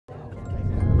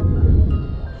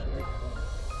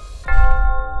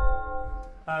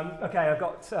Okay, I've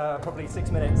got probably 6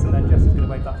 minutes and then Jess is going to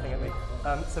wave that thing at me.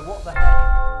 So what the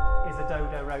heck is a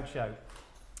Dodo Roadshow?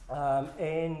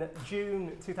 In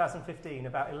June 2015,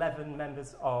 about 11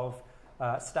 members of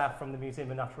staff from the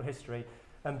Museum of Natural History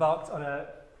embarked on a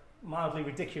mildly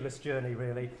ridiculous journey,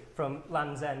 really, from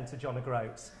Land's End to John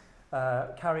O'Groats,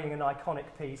 carrying an iconic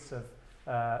piece of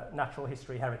natural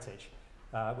history heritage,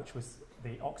 which was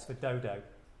the Oxford Dodo.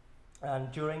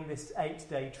 And during this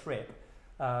 8-day trip,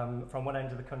 from one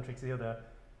end of the country to the other,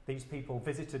 these people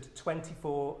visited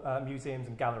 24 museums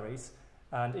and galleries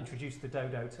and introduced the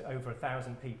dodo to over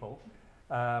 1,000 people.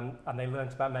 And they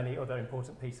learnt about many other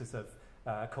important pieces of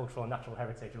cultural and natural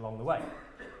heritage along the way.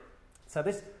 So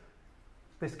this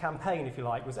campaign, if you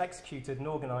like, was executed and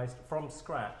organised from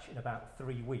scratch in about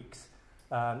 3 weeks.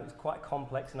 It was quite a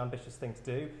complex and ambitious thing to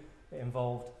do. It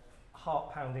involved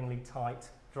heart-poundingly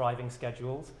tight driving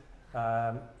schedules.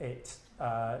 It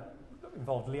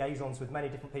involved liaisons with many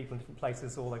different people in different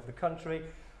places all over the country,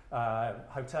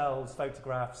 hotels,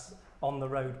 photographs,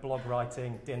 on-the-road blog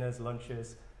writing, dinners,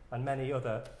 lunches, and many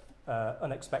other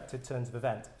unexpected turns of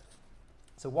event.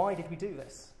 So why did we do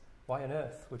this? Why on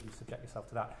earth would you subject yourself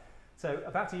to that? So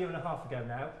about 1.5 years ago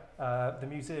now, the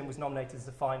museum was nominated as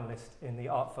a finalist in the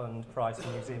Art Fund Prize for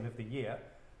Museum of the Year,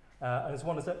 and as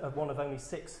one of only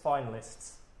 6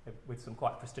 finalists with some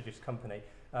quite prestigious company.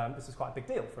 This was quite a big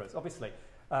deal for us, obviously.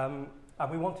 And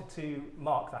we wanted to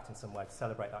mark that in some way, to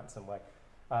celebrate that in some way.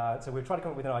 So we were trying to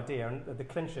come up with an idea, and the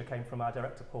clincher came from our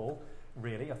director, Paul,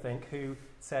 really, I think, who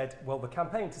said, well, the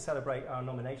campaign to celebrate our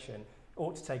nomination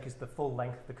ought to take us the full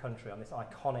length of the country on this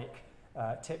iconic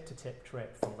tip-to-tip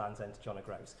trip from Land's End to John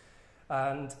O'Groats.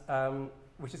 And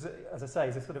which is, as I say,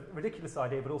 is a sort of ridiculous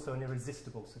idea, but also an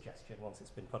irresistible suggestion once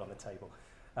it's been put on the table.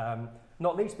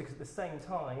 Not least because at the same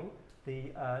time,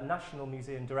 the National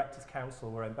Museum Directors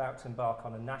Council were about to embark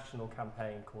on a national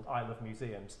campaign called I Love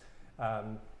Museums,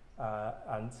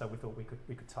 and so we thought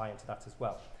we could tie into that as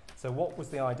well. So what was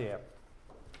the idea?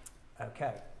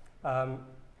 Okay.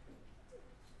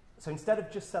 So instead of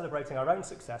just celebrating our own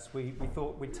success, we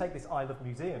thought we'd take this I Love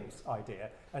Museums idea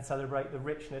and celebrate the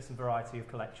richness and variety of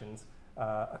collections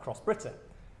across Britain.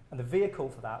 And the vehicle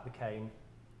for that became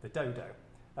the Dodo.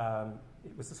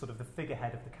 It was the sort of the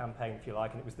figurehead of the campaign, if you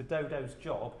like, and it was the Dodo's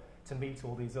job to meet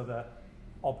all these other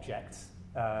objects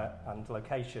and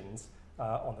locations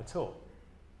on the tour.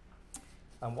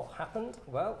 And what happened?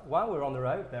 Well, while we were on the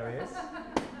road, there he is,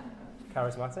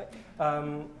 charismatic.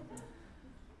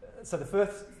 So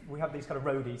we have these kind of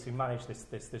roadies who manage this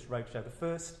roadshow. The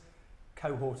first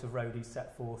cohort of roadies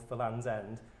set forth for Land's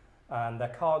End, and their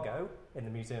cargo in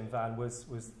the museum van was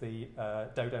the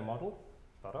Dodo model.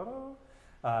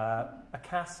 A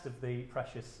cast of the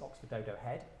precious Oxford Dodo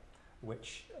head,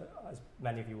 which, as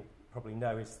many of you will probably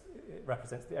know, it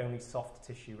represents the only soft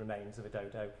tissue remains of a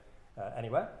dodo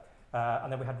anywhere.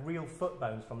 And then we had real foot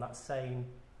bones from that same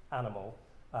animal,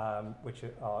 which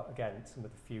are, again, some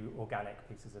of the few organic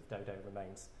pieces of dodo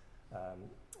remains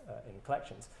in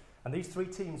collections. And these 3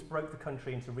 teams broke the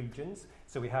country into regions.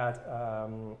 So we had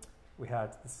the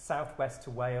southwest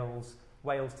to Wales,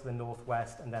 Wales to the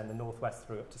northwest, and then the northwest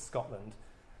through up to Scotland.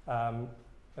 And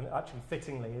actually,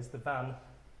 fittingly, as the van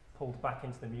pulled back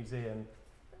into the museum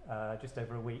just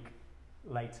over a week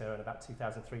later, and about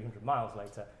 2,300 miles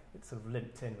later, it sort of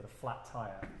limped in with a flat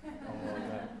tyre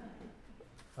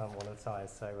on one of the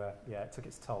tyres. So yeah, it took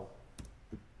its toll.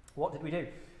 What did we do?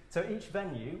 So each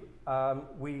venue,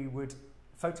 we would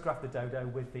photograph the dodo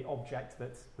with the object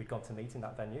that we'd gone to meet in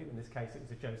that venue. In this case, it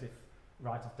was a Joseph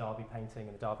Wright of Derby painting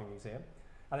in the Derby Museum.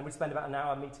 And then we'd spend about an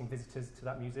hour meeting visitors to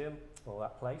that museum or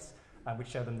that place, and we'd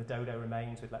show them the dodo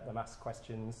remains, we'd let them ask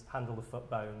questions, handle the foot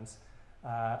bones,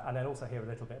 and then also hear a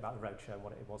little bit about the roadshow and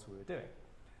what it was we were doing.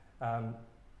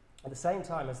 At the same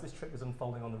time as this trip was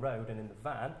unfolding on the road and in the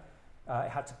van, it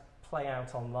had to play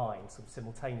out online sort of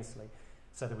simultaneously.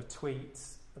 So there were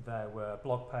tweets, there were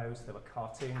blog posts, there were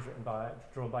cartoons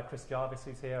drawn by Chris Jarvis,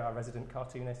 who's here, our resident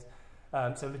cartoonist.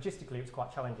 So logistically, it was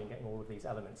quite challenging getting all of these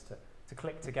elements to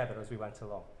click together as we went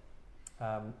along.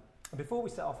 And before we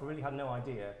set off, we really had no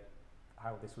idea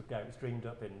how this would go. It was dreamed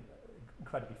up in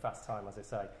incredibly fast time, as I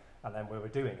say, and then we were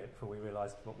doing it before we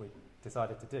realised what we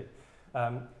decided to do.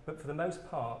 But for the most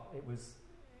part, it was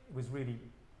really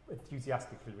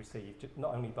enthusiastically received,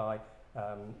 not only by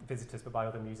visitors, but by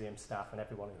other museum staff and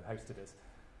everyone who hosted us.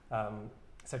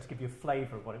 So to give you a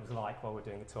flavour of what it was like while we were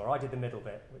doing the tour, I did the middle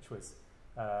bit, which was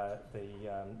the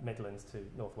Midlands to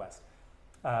Northwest.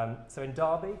 So in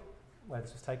Derby, where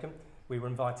this was taken, we were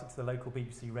invited to the local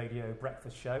BBC radio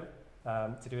breakfast show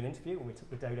to do an interview, and we took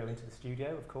the dodo into the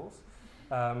studio, of course.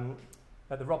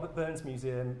 At the Robert Burns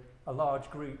Museum, a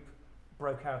large group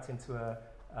broke out into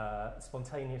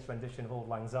spontaneous rendition of Auld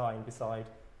Lang Syne beside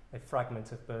a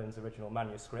fragment of Burns' original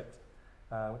manuscript,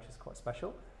 which is quite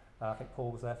special. I think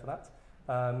Paul was there for that.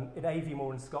 In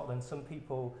Aviemore in Scotland, some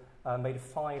people made a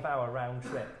 5-hour round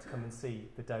trip to come and see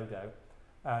the dodo.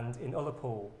 And in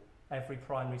Ullapool, every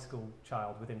primary school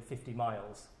child within 50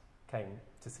 miles came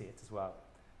to see it as well.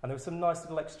 And there were some nice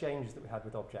little exchanges that we had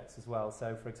with objects as well.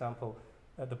 So, for example,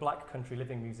 at the Black Country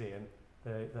Living Museum,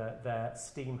 their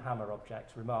steam hammer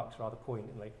object remarks rather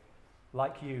poignantly,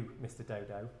 "Like you, Mr.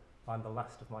 Dodo, I'm the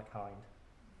last of my kind,"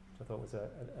 which I thought was a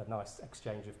nice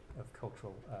exchange of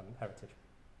cultural heritage.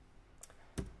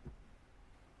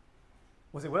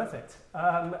 Was it worth it?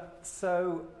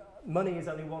 So money is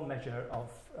only one measure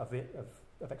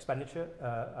of expenditure,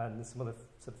 and there's some other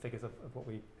sort of figures of what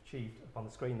we achieved up on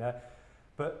the screen there.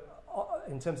 But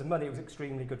in terms of money, it was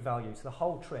extremely good value. So the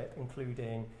whole trip,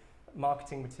 including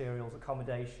marketing materials,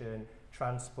 accommodation,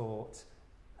 transport,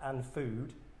 and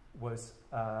food, was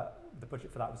the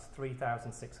budget for that was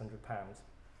 £3,600.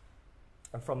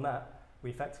 And from that, we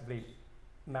effectively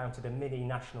mounted a mini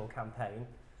national campaign.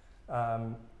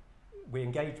 We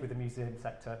engaged with the museum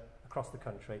sector across the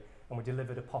country, and we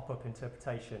delivered a pop-up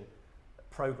interpretation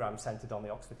programme centred on the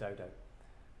Oxford Dodo.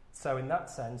 So in that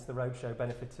sense, the roadshow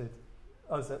benefited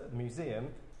us at the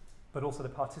museum, but also the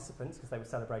participants, because they were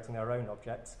celebrating their own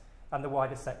objects, and the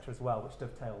wider sector as well, which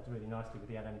dovetailed really nicely with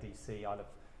the NMDC Isle of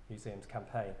Museums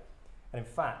campaign. And in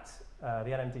fact,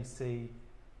 the NMDC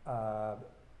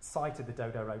cited the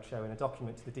Dodo Roadshow in a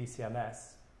document to the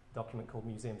DCMS, a document called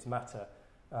Museums Matter.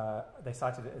 They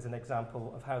cited it as an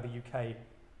example of how the UK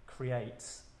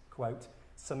creates, quote,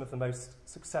 some of the most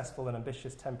successful and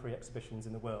ambitious temporary exhibitions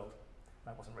in the world.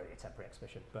 That wasn't really a temporary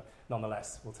exhibition, but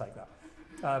nonetheless, we'll take that.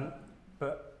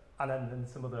 And then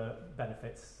some other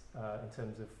benefits in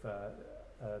terms of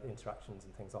the interactions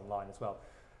and things online as well.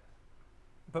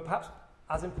 But perhaps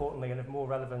as importantly and of more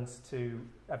relevance to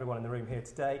everyone in the room here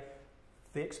today,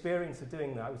 the experience of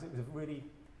doing that was it was a really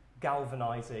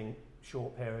galvanising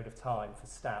short period of time for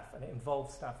staff, and it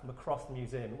involved staff from across the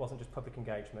museum. It wasn't just public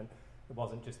engagement, it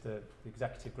wasn't just the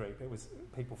executive group, it was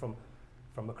people from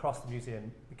across the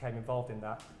museum became involved in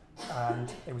that,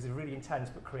 and it was a really intense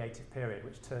but creative period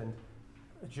which turned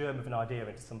a germ of an idea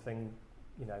into something,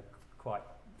 you know, quite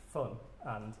fun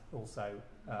and also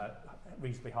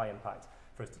reasonably high impact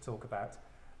for us to talk about.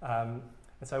 And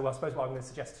so I suppose what I'm going to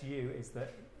suggest to you is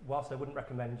that whilst I wouldn't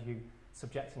recommend you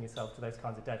subjecting yourself to those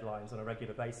kinds of deadlines on a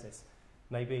regular basis,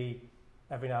 maybe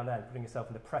every now and then putting yourself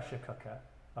in the pressure cooker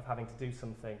of having to do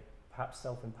something perhaps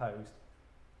self-imposed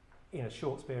in a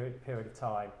short period of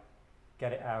time,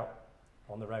 get it out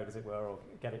on the road as it were, or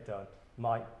get it done,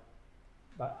 might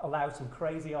allow some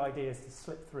crazy ideas to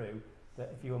slip through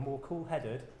that if you were more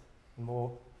cool-headed and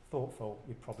more thoughtful,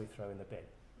 you'd probably throw in the bin.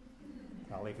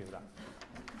 I'll leave you with that.